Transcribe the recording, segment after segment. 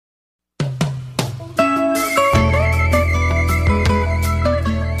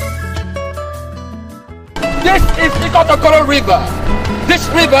Ikotokoro River. This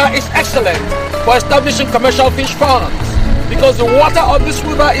river is excellent for establishing commercial fish farms because the water of this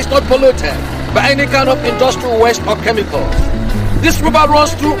river is not polluted by any kind of industrial waste or chemicals. This river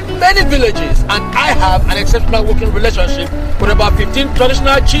runs through many villages, and I have an exceptional working relationship with about 15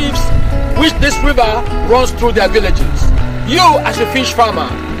 traditional chiefs which this river runs through their villages. You, as a fish farmer,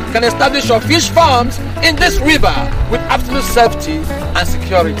 can establish your fish farms in this river with absolute safety and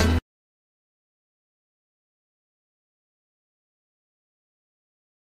security.